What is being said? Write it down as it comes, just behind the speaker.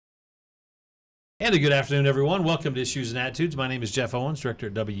And a good afternoon, everyone. Welcome to Issues and Attitudes. My name is Jeff Owens, Director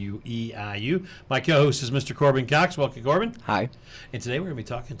of WEIU. My co-host is Mr. Corbin Cox. Welcome, Corbin. Hi. And today we're going to be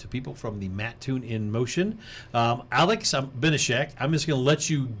talking to people from the Mattoon in Motion. Alex, I'm Benishek. I'm just going to let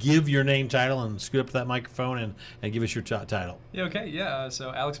you give your name, title, and scoot up to that microphone and give us your title. Yeah, okay. Yeah,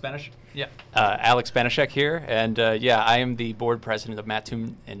 so Alex Benishek. Yeah, Alex Benishek here. And I am the board president of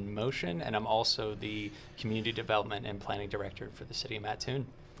Mattoon in Motion, and I'm also the community development and planning director for the city of Mattoon.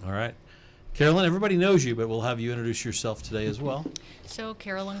 All right. Carolyn, everybody knows you, but we'll have you introduce yourself today as well. So,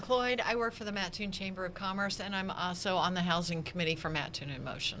 Carolyn Cloyd, I work for the Mattoon Chamber of Commerce, and I'm also on the Housing Committee for Mattoon in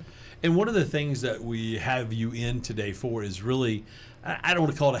Motion. And one of the things that we have you in today for is really, I don't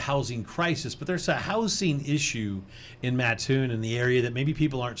want to call it a housing crisis, but there's a housing issue in Mattoon in the area that maybe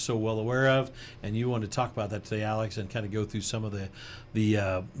people aren't so well aware of, and you want to talk about that today, Alex, and kind of go through some of the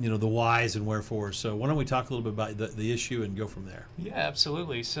whys and wherefores. So why don't we talk a little bit about the issue and go from there? Yeah,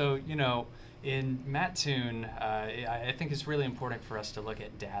 absolutely. So, in Mattoon, I think it's really important for us to look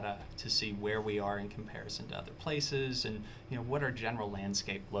at data to see where we are in comparison to other places and what our general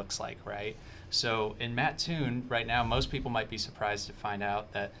landscape looks like, right? So in Mattoon right now, most people might be surprised to find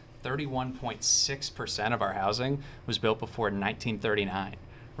out that 31.6% of our housing was built before 1939,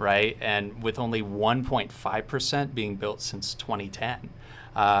 right? And with only 1.5% being built since 2010.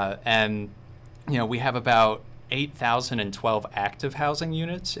 We have about 8,012 active housing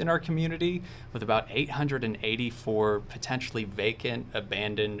units in our community, with about 884 potentially vacant,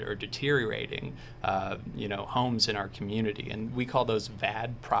 abandoned, or deteriorating, homes in our community. And we call those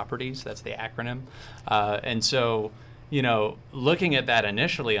VAD properties. That's the acronym. Looking at that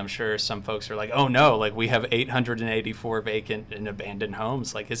initially, I'm sure some folks are like, oh no, like we have 884 vacant and abandoned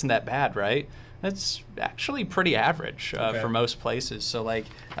homes. Like, isn't that bad, right? That's actually pretty average for most places. So like,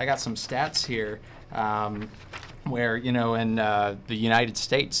 I got some stats here. Where, in the United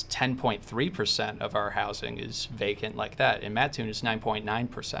States, 10.3% of our housing is vacant like that. In Mattoon, it's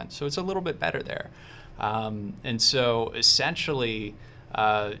 9.9%. So it's a little bit better there. And so essentially,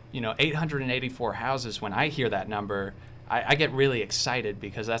 884 houses, when I hear that number, I get really excited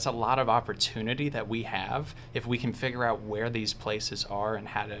because that's a lot of opportunity that we have if we can figure out where these places are and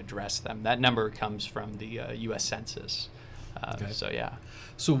how to address them. That number comes from the U.S. Census. So, yeah.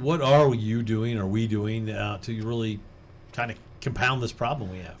 So what are you doing, or we doing, to really kind of compound this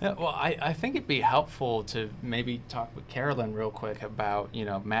problem we have? Yeah, well, I think it'd be helpful to maybe talk with Carolyn real quick about,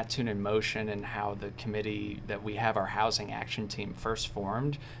 Mattoon in Motion and how the committee that we have, our housing action team, first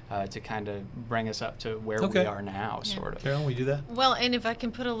formed to kind of bring us up to where we are now, sort of. Carolyn, will you do that? Well, and if I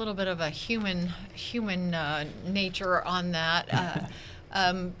can put a little bit of a human nature on that.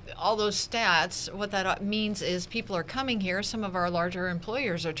 All those stats, what that means is people are coming here. Some of our larger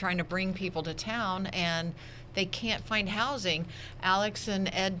employers are trying to bring people to town, and they can't find housing. Alex and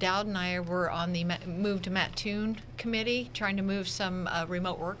Ed Dowd and I were on the Move to Mattoon committee trying to move some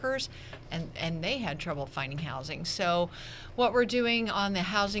remote workers, and they had trouble finding housing. So what we're doing on the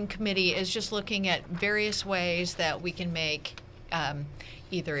housing committee is just looking at various ways that we can make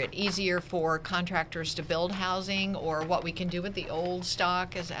either it easier for contractors to build housing, or what we can do with the old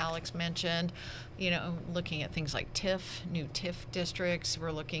stock, as Alex mentioned. Looking at things like new TIF districts.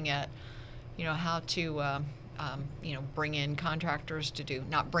 We're looking at, how to, bring in contractors to do,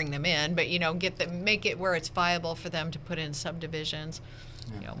 not bring them in, but, make it where it's viable for them to put in subdivisions,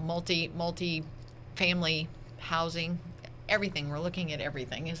 multi-family housing. Everything. We're looking at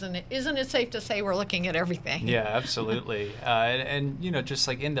everything. Isn't it safe to say we're looking at everything? Yeah, absolutely. And just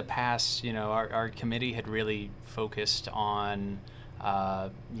like in the past, our committee had really focused on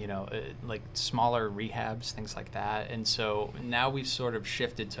like smaller rehabs, things like that. And so now we've sort of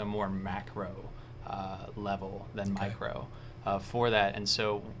shifted to a more macro level than micro for that. And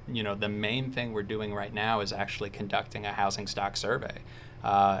so, the main thing we're doing right now is actually conducting a housing stock survey.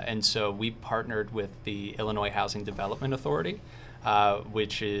 And so we partnered with the Illinois Housing Development Authority,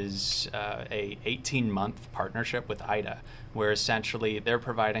 which is a 18-month partnership with IDA, where essentially they're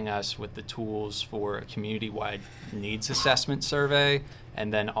providing us with the tools for a community-wide needs assessment survey,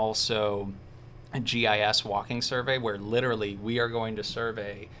 and then also a GIS walking survey, where literally we are going to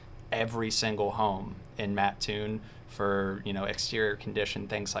survey every single home in Mattoon for exterior condition,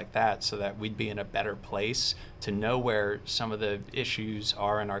 things like that, so that we'd be in a better place to know where some of the issues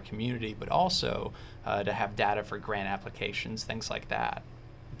are in our community, but also to have data for grant applications, things like that.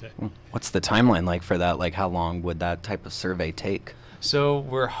 Okay. What's the timeline like for that? Like, how long would that type of survey take? So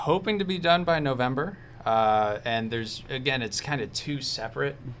we're hoping to be done by November. And there's, again, it's kind of two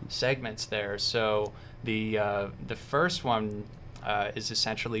separate segments there. So the first one is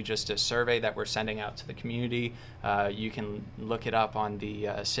essentially just a survey that we're sending out to the community. You can look it up on the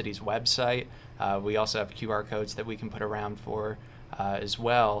city's website. We also have QR codes that we can put around for as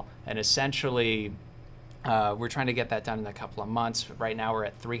well. And essentially, we're trying to get that done in a couple of months. Right now, we're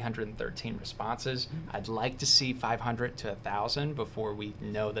at 313 responses. I'd like to see 500 to 1,000 before we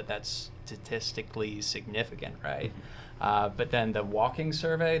know that that's statistically significant, right? But then the walking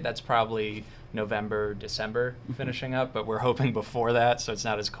survey, that's probably November, December finishing up, but we're hoping before that so it's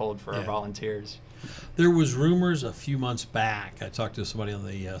not as cold for our volunteers. There was rumors a few months back, I talked to somebody on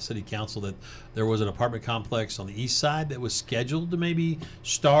the city council, that there was an apartment complex on the east side that was scheduled to maybe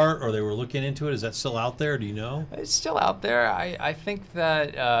start, or they were looking into it. Is that still out there? Do you know? It's still out there. I think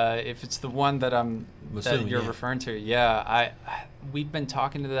that if it's the one that you're referring to, we've been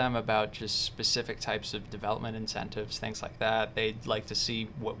talking to them about just specific types of development incentives, things like that. They'd like to see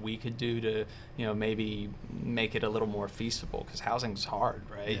what we could do to, maybe make it a little more feasible, because housing's hard,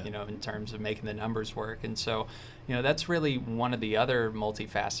 right? Yeah. In terms of making the numbers work. And so, that's really one of the other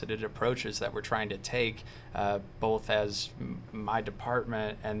multifaceted approaches that we're trying to take, both as my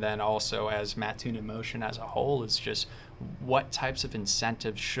department and then also as Mattoon in Motion as a whole, is just what types of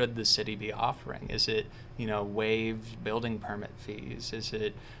incentives should the city be offering? Is it, waived building permit fees? Is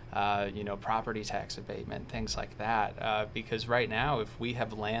it, property tax abatement, things like that? Because right now, if we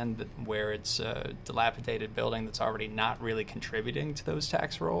have land where it's a dilapidated building that's already not really contributing to those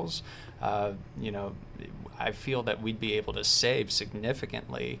tax rolls, I feel that we'd be able to save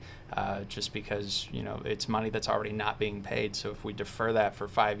significantly just because, it's money that's already not being paid. So if we defer that for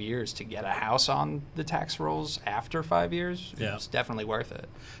 5 years to get a house on the tax rolls after 5 years, it's definitely worth it.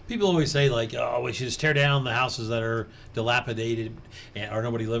 People always say, like, oh, we should just tear down the houses that are dilapidated or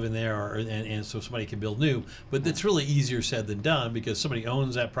nobody living there, and so somebody can build new. But it's really easier said than done, because somebody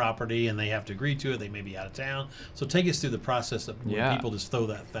owns that property and they have to agree to it. They may be out of town. So take us through the process of when people just throw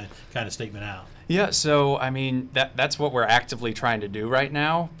that kind of statement out. Yeah, so I mean, that's what we're actively trying to do right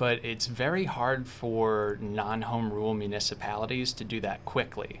now, but it's very hard for non-home rule municipalities to do that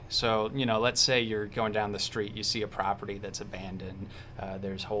quickly. So, let's say you're going down the street, you see a property that's abandoned,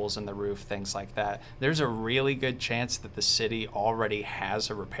 there's holes in the roof, things like that. There's a really good chance that the city already has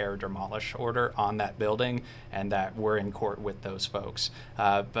a repair demolish order on that building, and that we're in court with those folks.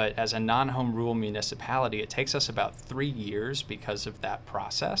 But as a non-home rule municipality, it takes us about 3 years because of that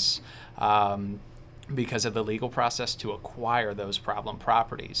process. Because of the legal process to acquire those problem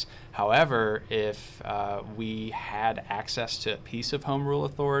properties. However, if we had access to a piece of home rule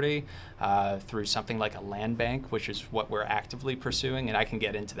authority through something like a land bank, which is what we're actively pursuing, and I can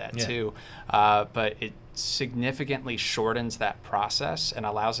get into that too, but it significantly shortens that process and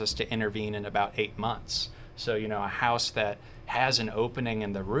allows us to intervene in about 8 months. So, a house that has an opening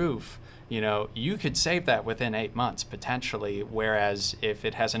in the roof, you could save that within 8 months potentially, whereas if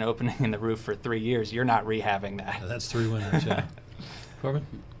it has an opening in the roof for 3 years, you're not rehaving that. That's 3 winners, Corbin?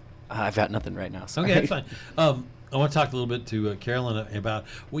 I've got nothing right now. Sorry. Okay, that's fine. I want to talk a little bit to Carolyn about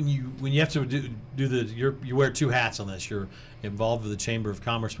when you have to do you wear 2 hats on this. You're involved with the Chamber of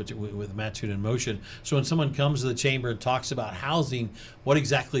Commerce, but with Mattoon in Motion. So when someone comes to the chamber and talks about housing, what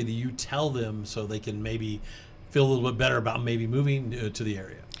exactly do you tell them so they can maybe feel a little bit better about maybe moving to the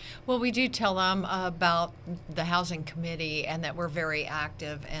area? Well, we do tell them about the housing committee and that we're very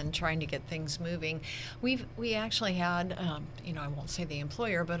active and trying to get things moving. We actually had, I won't say the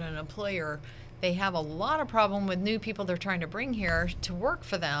employer, but an employer, they have a lot of problem with new people they're trying to bring here to work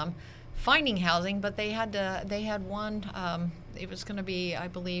for them, finding housing, but they had one, it was going to be, I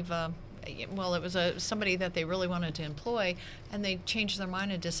believe, it was somebody that they really wanted to employ, and they changed their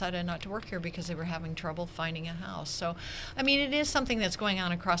mind and decided not to work here because they were having trouble finding a house. So, I mean, it is something that's going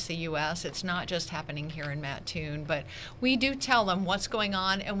on across the U.S. It's not just happening here in Mattoon, but we do tell them what's going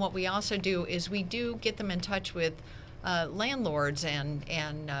on, and what we also do is we do get them in touch with landlords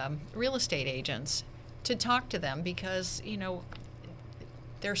and real estate agents to talk to them, because,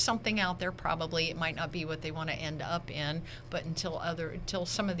 there's something out there. Probably it might not be what they want to end up in, but until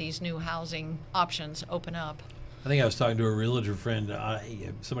some of these new housing options open up. I think I was talking to a realtor friend.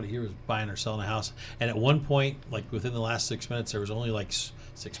 Somebody here was buying or selling a house, and at one point, like within the last 6 minutes, there was only like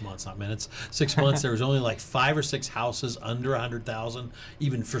 6 months, not minutes. 6 months, there was only like 5 or 6 houses under 100,000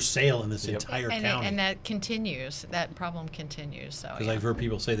 even for sale in this entire county. And that continues. That problem continues. So because I've heard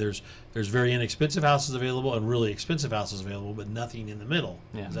people say there's very inexpensive houses available and really expensive houses available, but nothing in the middle.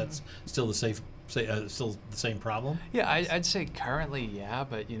 Yeah. That's still the still the same problem? Yeah, I'd say currently, yeah,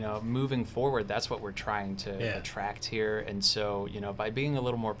 but moving forward, that's what we're trying to attract here. And so, by being a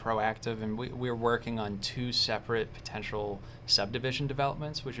little more proactive, and we're working on 2 separate potential subdivision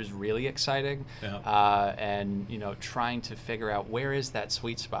developments, which is really exciting. Yeah. And trying to figure out where is that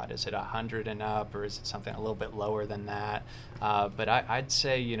sweet spot. Is it 100 and up, or is it something a little bit lower than that? But I'd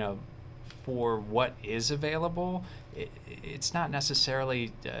say, for what is available, it's not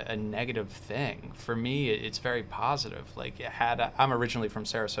necessarily a negative thing. For me, it's very positive. Like, I'm originally from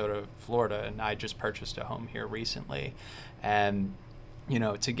Sarasota, Florida, and I just purchased a home here recently. And,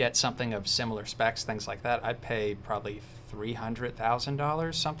 to get something of similar specs, things like that, I'd pay probably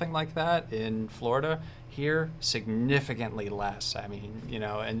 $300,000, something like that in Florida. Here, significantly less. I mean,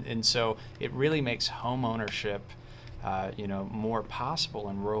 and so it really makes home ownership more possible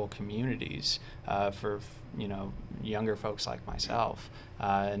in rural communities for younger folks like myself.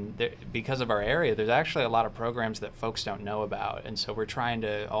 And because of our area, there's actually a lot of programs that folks don't know about, and so we're trying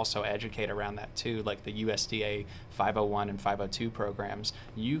to also educate around that too, like the USDA 501 and 502 programs.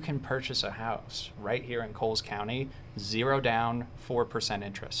 You can purchase a house right here in Coles County, 0 down, 4%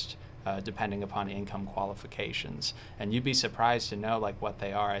 interest. Depending upon income qualifications, and you'd be surprised to know like what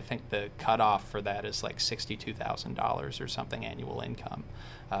they are. I think the cutoff for that is like $62,000 or something annual income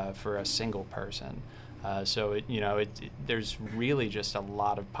for a single person. So there's really just a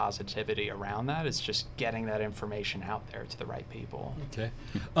lot of positivity around that. It's just getting that information out there to the right people. Okay.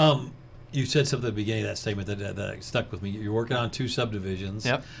 You said something at the beginning of that statement that stuck with me. You're working on 2 subdivisions.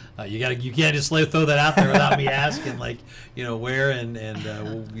 Yep. You can't just throw that out there without me asking, where and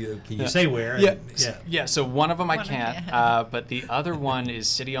can you say where? Yeah. And, yeah. So one of them I can't, but the other one is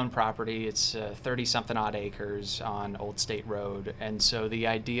city-owned property. It's 30-something odd acres on Old State Road, and so the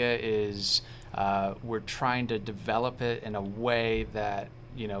idea is we're trying to develop it in a way that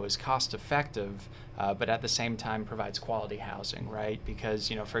is cost-effective, but at the same time provides quality housing, right?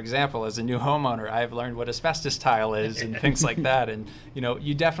 Because, for example, as a new homeowner, I've learned what asbestos tile is and things like that. And,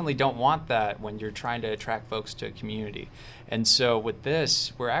 you definitely don't want that when you're trying to attract folks to a community. And so with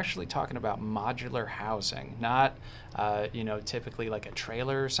this, we're actually talking about modular housing, not, typically like a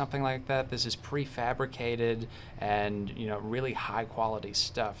trailer or something like that. This is prefabricated and, really high quality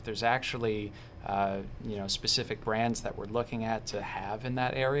stuff. There's actually, specific brands that we're looking at to have in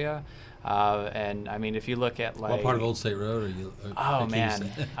that area. And I mean, if you look at like what part of Old State Road are you? Oh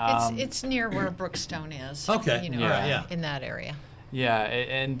man, it's near where Brookstone is. Okay, in that area. Yeah,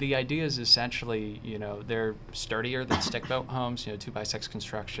 and the idea is essentially, they're sturdier than stick-built homes, 2x6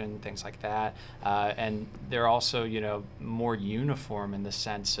 construction, things like that, and they're also, more uniform in the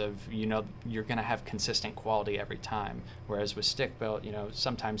sense of, you're going to have consistent quality every time, whereas with stick-built,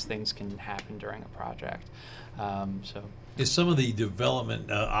 sometimes things can happen during a project. So. Is some of the development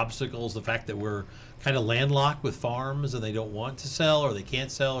obstacles the fact that we're kind of landlocked with farms and they don't want to sell or they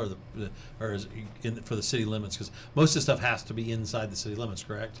can't sell, or for the city limits? Because most of the stuff has to be inside the city limits,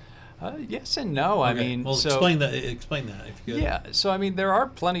 correct? Yes and no. Okay. I mean, well, explain that if you could. Yeah. So I mean, there are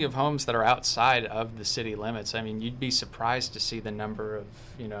plenty of homes that are outside of the city limits. I mean, you'd be surprised to see the number of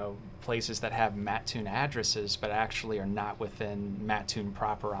places that have Mattoon addresses, but actually are not within Mattoon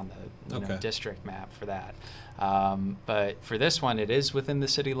proper on the district map for that. But for this one, it is within the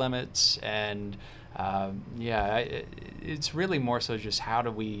city limits, and it's really more so just how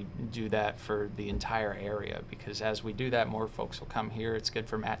do we do that for the entire area, because as we do that, more folks will come here. It's good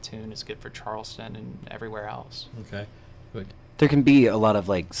for Mattoon, it's good for Charleston, and everywhere else. Okay, good. There can be a lot of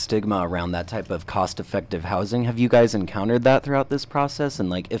stigma around that type of cost-effective housing. Have you guys encountered that throughout this process?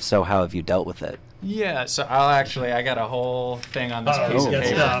 And if so, how have you dealt with it? Yeah, so I got a whole thing on this piece of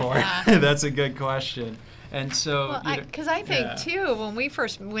paper for it. That's a good question. And so, because I think too,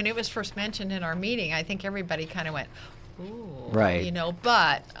 when it was first mentioned in our meeting, I think everybody kind of went, "Ooh," right?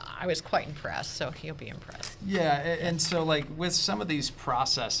 But I was quite impressed, so he'll be impressed. Yeah, and so with some of these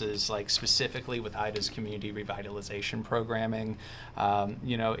processes, specifically with IDA's community revitalization programming,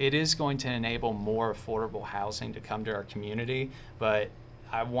 it is going to enable more affordable housing to come to our community, but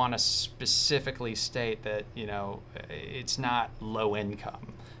I want to specifically state that it's not low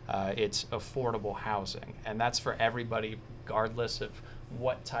income. It's affordable housing, and that's for everybody, regardless of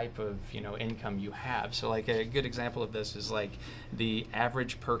what type of income you have. So a good example of this is the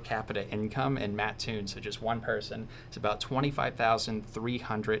average per capita income in Mattoon, so just one person, is about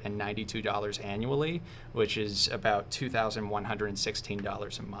 $25,392 annually, which is about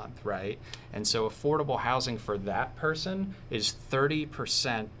 $2,116 a month, right? And so affordable housing for that person is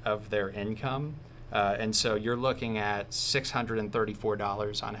 30% of their income. And so you're looking at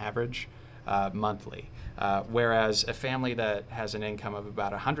 $634 on average monthly. Whereas a family that has an income of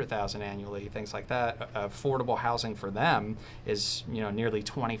about $100,000 annually, things like that, affordable housing for them is nearly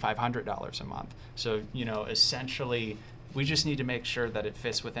 $2,500 a month. So essentially, we just need to make sure that it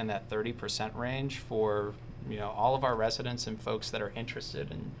fits within that 30% range for all of our residents and folks that are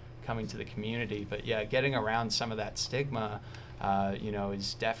interested in coming to the community. But yeah, getting around some of that stigma,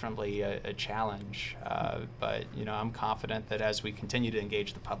 is definitely a challenge. But I'm confident that as we continue to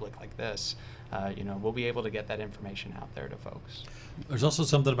engage the public like this, we'll be able to get that information out there to folks. There's also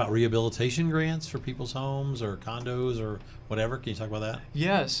something about rehabilitation grants for people's homes or condos or whatever. Can you talk about that?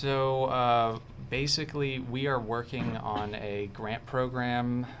 Yeah, so basically we are working on a grant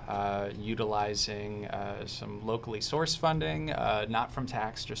program utilizing some locally sourced funding, not from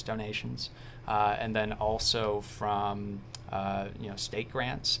tax, just donations, and then also from state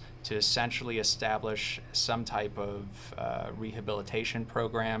grants to essentially establish some type of rehabilitation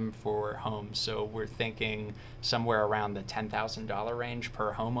program for homes. So we're thinking somewhere around the $10,000 range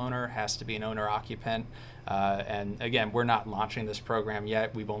per homeowner has to be an owner-occupant. And again, we're not launching this program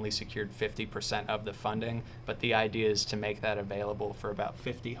yet. We've only secured 50% of the funding, but the idea is to make that available for about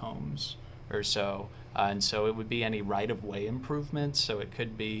 50 homes or so. And so it would be any right-of-way improvements. So it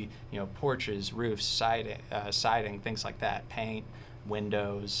could be, porches, roofs, siding, things like that, paint,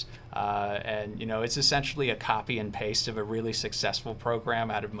 windows, and it's essentially a copy and paste of a really successful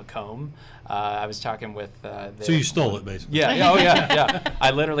program out of Macomb. I was talking with so you stole it, basically. Yeah. Oh yeah.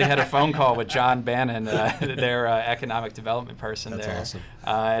 I literally had a phone call with John Bannon, their economic development person. That's there. Awesome.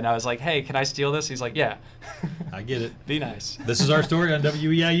 And I was like, hey, can I steal this? He's like, yeah. I get it. Be nice. This is our story on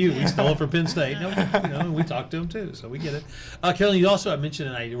WEIU. We stole it from Penn State. No, we talked to them too, so we get it. Carolyn, you also, I mentioned,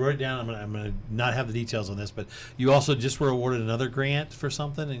 and I wrote it down, I'm going to not have the details on this, but you also just were awarded another grant for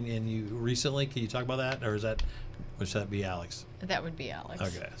something, and you recently, can you talk about that, or should that be Alex? That would be Alex.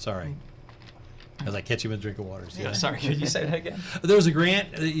 Okay, sorry. As I catch him in a drink of water. Yeah, sorry, could you say that again? There was a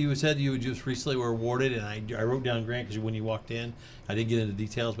grant that you said you just recently were awarded, and I wrote down grant because when you walked in, I didn't get into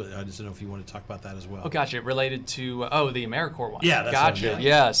details, but I just didn't know if you want to talk about that as well. Oh, gotcha. Related to, the AmeriCorps one. Yeah, that's gotcha.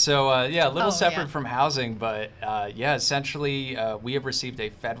 Yeah, so, a little separate yeah. from housing, but, essentially, we have received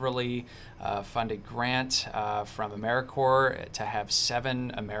a federally funded grant from AmeriCorps to have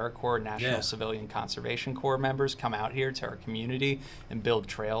 7 AmeriCorps National Civilian Conservation Corps members come out here to our community and build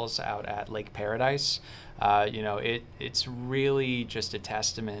trails out at Lake Paradise. It's really just a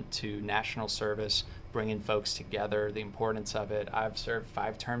testament to national service, bringing folks together, the importance of it. I've served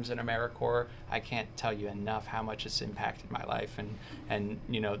 5 terms in AmeriCorps. I can't tell you enough how much it's impacted my life and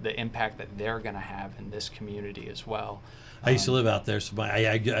the impact that they're going to have in this community as well. I used to live out there, so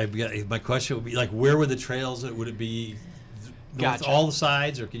my question would be, like, where were the trails? Would it be Gotcha. all the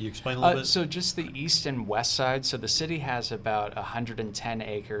sides, or can you explain a little bit? So just the east and west side. So the city has about 110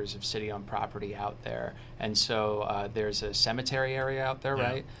 acres of city-owned property out there. And so there's a cemetery area out there,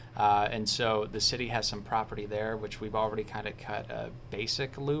 right? And so the city has some property there, which we've already kind of cut a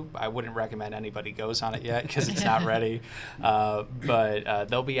basic loop. I wouldn't recommend anybody goes on it yet because it's not ready. But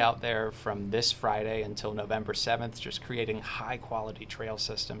they'll be out there from this Friday until November 7th, just creating high-quality trail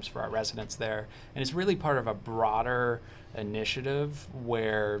systems for our residents there. And it's really part of a broader initiative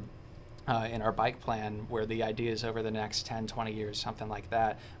where in our bike plan, where the idea is over the next 10, 20 years, something like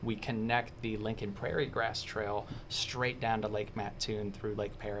that, we connect the Lincoln Prairie Grass Trail straight down to Lake Mattoon through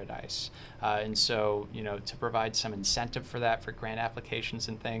Lake Paradise. And so, to provide some incentive for that, for grant applications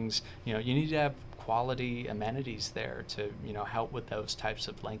and things, you need to have quality amenities there to, help with those types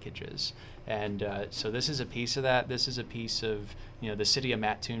of linkages. And so this is a piece of that. This is a piece of, the city of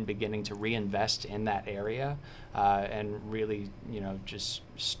Mattoon beginning to reinvest in that area and really, just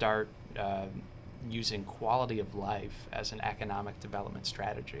start using quality of life as an economic development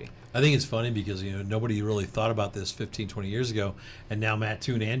strategy. I think it's funny because nobody really thought about this 15, 20 years ago, and now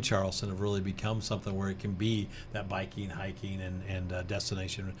Mattoon and Charleston have really become something where it can be that biking, hiking, and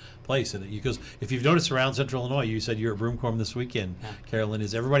destination place. And because if you've noticed around Central Illinois, you said you're at Broomcorn this weekend, Carolyn,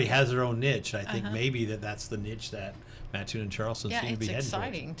 is everybody has their own niche. I think maybe that's the niche that Mattoon and Charleston seem to be heading towards. Yeah, it's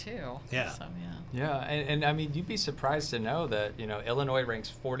exciting too. Yeah. So, yeah, and I mean, you'd be surprised to know that Illinois ranks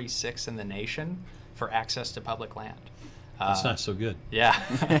 46 in the nation for access to public land. That's not so good. Yeah,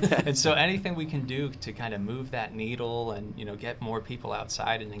 and so anything we can do to kind of move that needle and get more people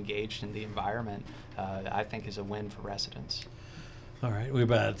outside and engaged in the environment, I think is a win for residents. All right,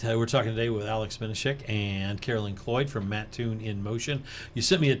 we're talking today with Alex Benishek and Carolyn Cloyd from Mattoon in Motion. You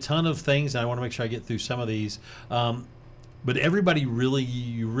sent me a ton of things, and I want to make sure I get through some of these. But everybody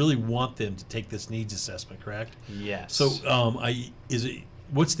you really want them to take this needs assessment, correct? Yes. So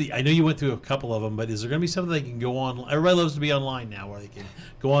what's the? I know you went through a couple of them, but is there going to be something they can go on? Everybody loves to be online now, where they can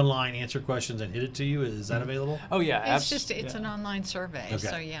go online, answer questions, and hit it to you. Is that available? Oh yeah, It's an online survey, Okay.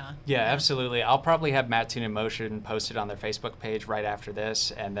 so yeah. Yeah, absolutely. I'll probably have Mattoon in Motion posted on their Facebook page right after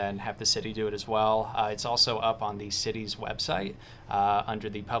this, and then have the city do it as well. It's also up on the city's website under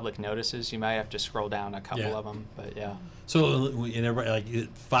the public notices. You might have to scroll down a couple Yeah. of them, but yeah. So, and everybody,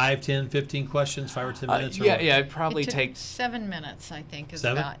 like 5, 10, 15 questions, 5 or 10 minutes? or Yeah, what? yeah, it probably It took takes 7 minutes, I think, is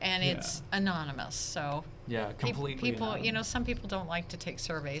 7? about, and it's anonymous. So completely. people, anonymous. some people don't like to take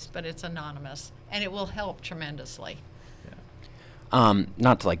surveys, but it's anonymous, and it will help tremendously.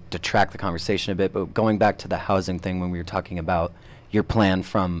 Not to like detract the conversation a bit, but going back to the housing thing when we were talking about your plan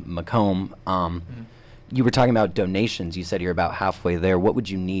from Macomb, you were talking about donations. You said you're about halfway there. What would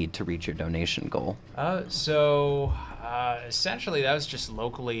you need to reach your donation goal? Essentially, that was just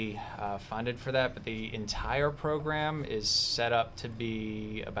locally funded for that, but the entire program is set up to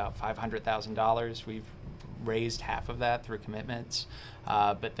be about $500,000. We've raised half of that through commitments.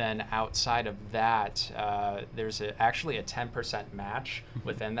 But then outside of that, there's actually a 10% match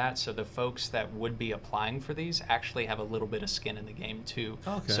within that. So the folks that would be applying for these actually have a little bit of skin in the game too.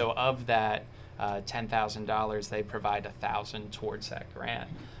 Okay. So of that $10,000, they provide $1,000 towards that grant.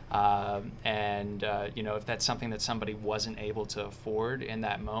 If that's something that somebody wasn't able to afford in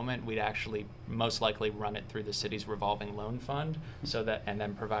that moment, we'd actually most likely run it through the city's revolving loan fund, and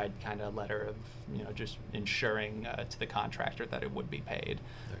then provide kind of a letter of, just ensuring to the contractor that it would be paid.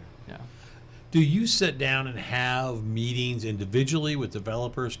 Yeah. Do you sit down and have meetings individually with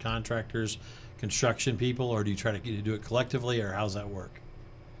developers, contractors, construction people, or do you try to do it collectively, or how's that work?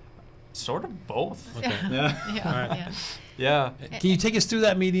 Sort of both. Okay. Yeah. Yeah. Can you take us through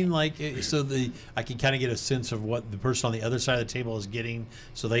that meeting, like, so I can kind of get a sense of what the person on the other side of the table is getting,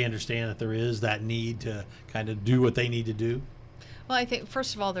 so they understand that there is that need to kind of do what they need to do? Well, I think,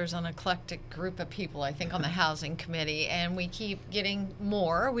 first of all, there's an eclectic group of people, I think, on the Housing Committee, and we keep getting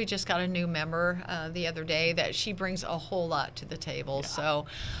more. We just got a new member the other day that she brings a whole lot to the table. Yeah. So,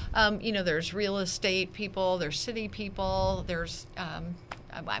 there's real estate people, there's city people, there's,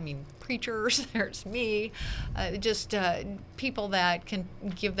 preachers, there's me, people that can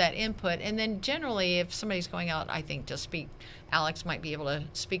give that input. And then generally, if somebody's going out, I think, to speak, Alex might be able to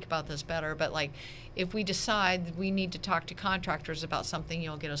speak about this better, but like, if we decide we need to talk to contractors about something,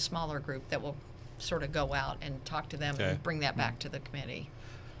 you'll get a smaller group that will sort of go out and talk to them and bring that back to the committee.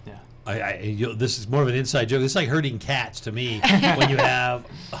 Yeah. This is more of an inside joke. It's like herding cats to me when you have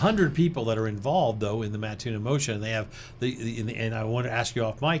 100 people that are involved, though, in the Mattoon in Motion. And they have and I want to ask you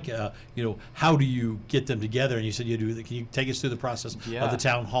off mic, how do you get them together? And you said you do. Can you take us through the process of the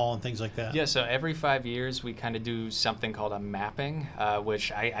town hall and things like that? Yeah. So every 5 years we kind of do something called a mapping,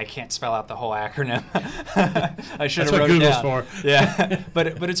 which I can't spell out the whole acronym. I should have wrote it down. For. Yeah.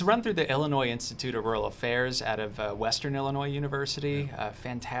 but it's run through the Illinois Institute of Rural Affairs out of Western Illinois University.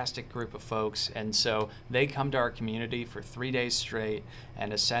 Fantastic group of folks, and so they come to our community for 3 days straight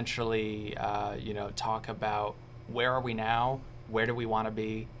and essentially talk about where are we now, where do we want to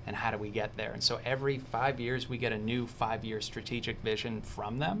be, and how do we get there. And so every 5 years we get a new 5-year strategic vision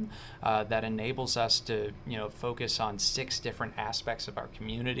from them that enables us to focus on 6 different aspects of our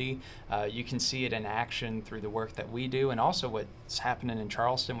community. You can see it in action through the work that we do, and also what's happening in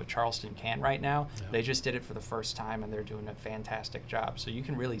Charleston with Charleston Can right now. Yeah. They just did it for the first time and they're doing a fantastic job. So you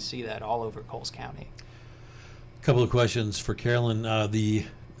can really see that all over Coles County. A couple of questions for Carolyn.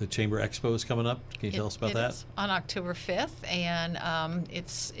 The Chamber Expo is coming up. Can you tell us about that? It's on October 5th, and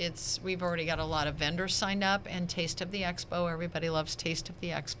we've already got a lot of vendors signed up, and Taste of the Expo. Everybody loves Taste of the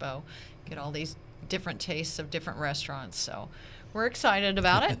Expo. Get all these different tastes of different restaurants. So we're excited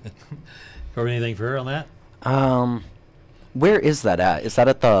about it. Cover anything for her on that? Where is that at? Is that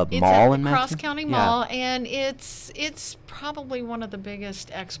at the mall in Mattoon? It's at the Cross County Mall, and it's probably one of the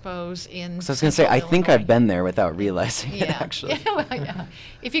biggest expos in. So I was going to say, I think I've been there without realizing it, actually. Yeah.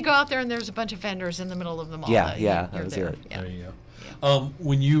 If you go out there and there's a bunch of vendors in the middle of the mall, that you're was there. it. Yeah. There you go. Yeah.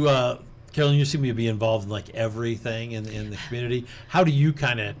 When you, Carolyn, you seem to be involved in like everything in the community. How do you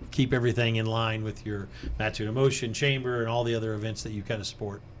kind of keep everything in line with your Mattoon in Motion Chamber and all the other events that you kind of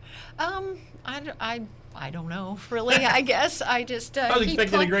support? I don't know, really. I guess I just I was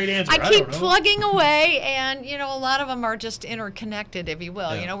expecting a great answer. I keep plugging away, and a lot of them are just interconnected, if you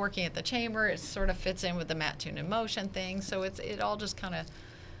will. Yeah. Working at the chamber, it sort of fits in with the Mattoon in Motion thing, so it all just kind of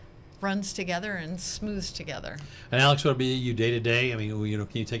runs together and smooths together. And Alex, what would be you day to day? I mean,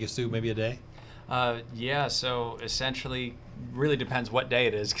 can you take us through maybe a day? So essentially, really depends what day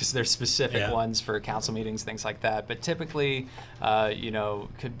it is, because there's specific ones for council meetings, things like that. But typically,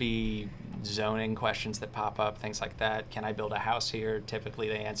 could be zoning questions that pop up, things like that. Can I build a house here? Typically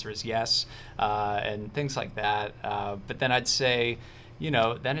the answer is yes, and things like that. But then I'd say,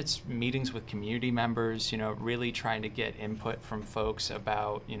 then it's meetings with community members, really trying to get input from folks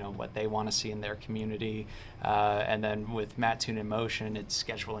about, what they want to see in their community. And then with Mattoon in Motion, it's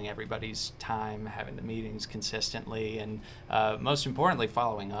scheduling everybody's time, having the meetings consistently, and most importantly,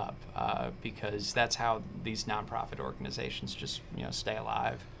 following up, because that's how these nonprofit organizations just, stay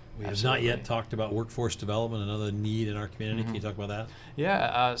alive. We have not yet talked about workforce development, another need in our community. Can you talk about that?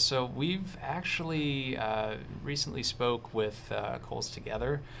 Yeah, so we've actually recently spoke with Coals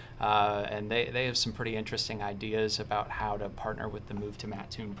Together, and they have some pretty interesting ideas about how to partner with the Move to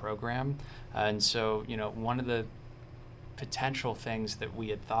Mattoon program. And so, one of the potential things that we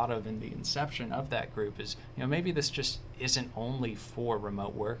had thought of in the inception of that group is, maybe this just isn't only for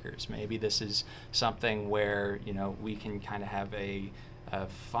remote workers. Maybe this is something where, we can kind of have a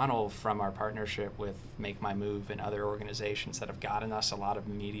funnel from our partnership with Make My Move and other organizations that have gotten us a lot of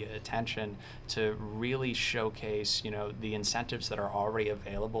media attention to really showcase, the incentives that are already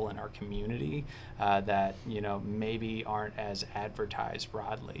available in our community that, maybe aren't as advertised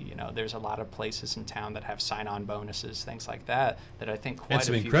broadly. There's a lot of places in town that have sign-on bonuses, things like that, that I think quite and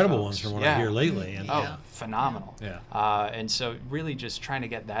some a few incredible folks, ones from what I hear lately. And phenomenal. Yeah. And so really just trying to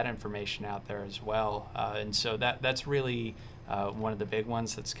get that information out there as well. And so that's really one of the big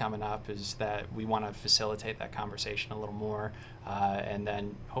ones that's coming up, is that we want to facilitate that conversation a little more, and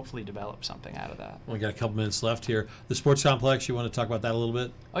then hopefully develop something out of that. We got a couple minutes left here. The sports complex, you want to talk about that a little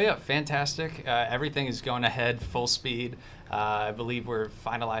bit? Oh yeah, fantastic. Everything is going ahead full speed. I believe we're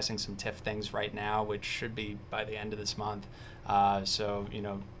finalizing some TIF things right now, which should be by the end of this month. So,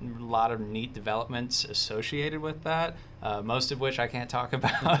 a lot of neat developments associated with that, most of which I can't talk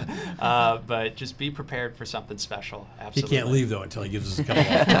about, but just be prepared for something special. Absolutely. He can't leave, though, until he gives us a couple of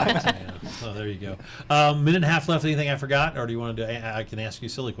facts. Yeah. Oh, there you go. Minute and a half left. Anything I forgot? Or do you want to I can ask you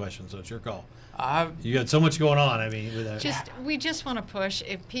silly questions, so it's your call. You got so much going on. I mean, we just want to push,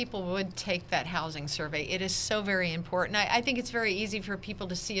 if people would take that housing survey. It is so very important. I think it's very easy for people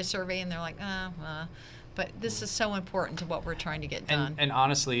to see a survey and they're like, but this is so important to what we're trying to get done. And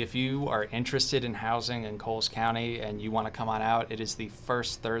honestly, if you are interested in housing in Coles County and you want to come on out, it is the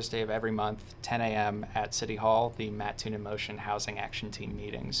first Thursday of every month, 10 a.m. at City Hall, the Mattoon in Motion Housing Action Team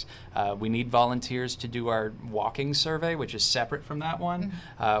meetings. We need volunteers to do our walking survey, which is separate from that one,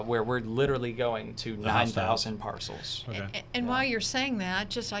 where we're literally going to 9,000 parcels. Okay. And while you're saying that,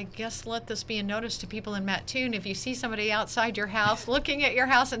 just I guess let this be a notice to people in Mattoon. If you see somebody outside your house, looking at your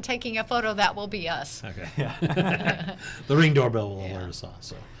house and taking a photo, that will be us. Okay. Yeah. The Ring doorbell will alert us on.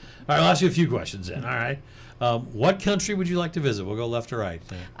 So, all right, I'll ask you a few questions then. All right. What country would you like to visit? We'll go left to right.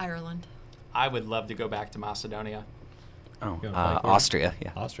 Ireland. I would love to go back to Macedonia. Austria.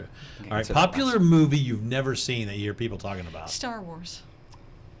 Yeah. Austria. All right. Popular movie you've never seen that you hear people talking about? Star Wars.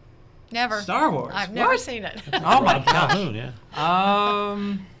 Never. Star Wars. I've never seen it. Oh my gosh. Calhoun, yeah.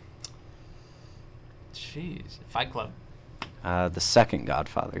 Jeez. Fight Club. The second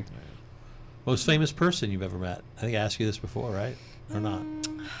Godfather. Most famous person you've ever met? I think I asked you this before, right? Or not?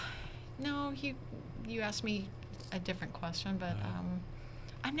 No, you asked me a different question, but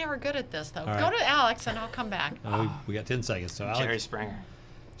I'm never good at this, though. All Go right. to Alex, and I'll come back. We got 10 seconds. So Alex. Jerry Springer.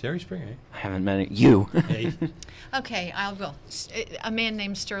 Jerry Springer. I haven't met it. You. Hey. Okay, I'll go. A man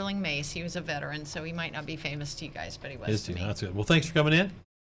named Sterling Mace. He was a veteran, so he might not be famous to you guys, but he was to me. That's good. Well, thanks for coming in.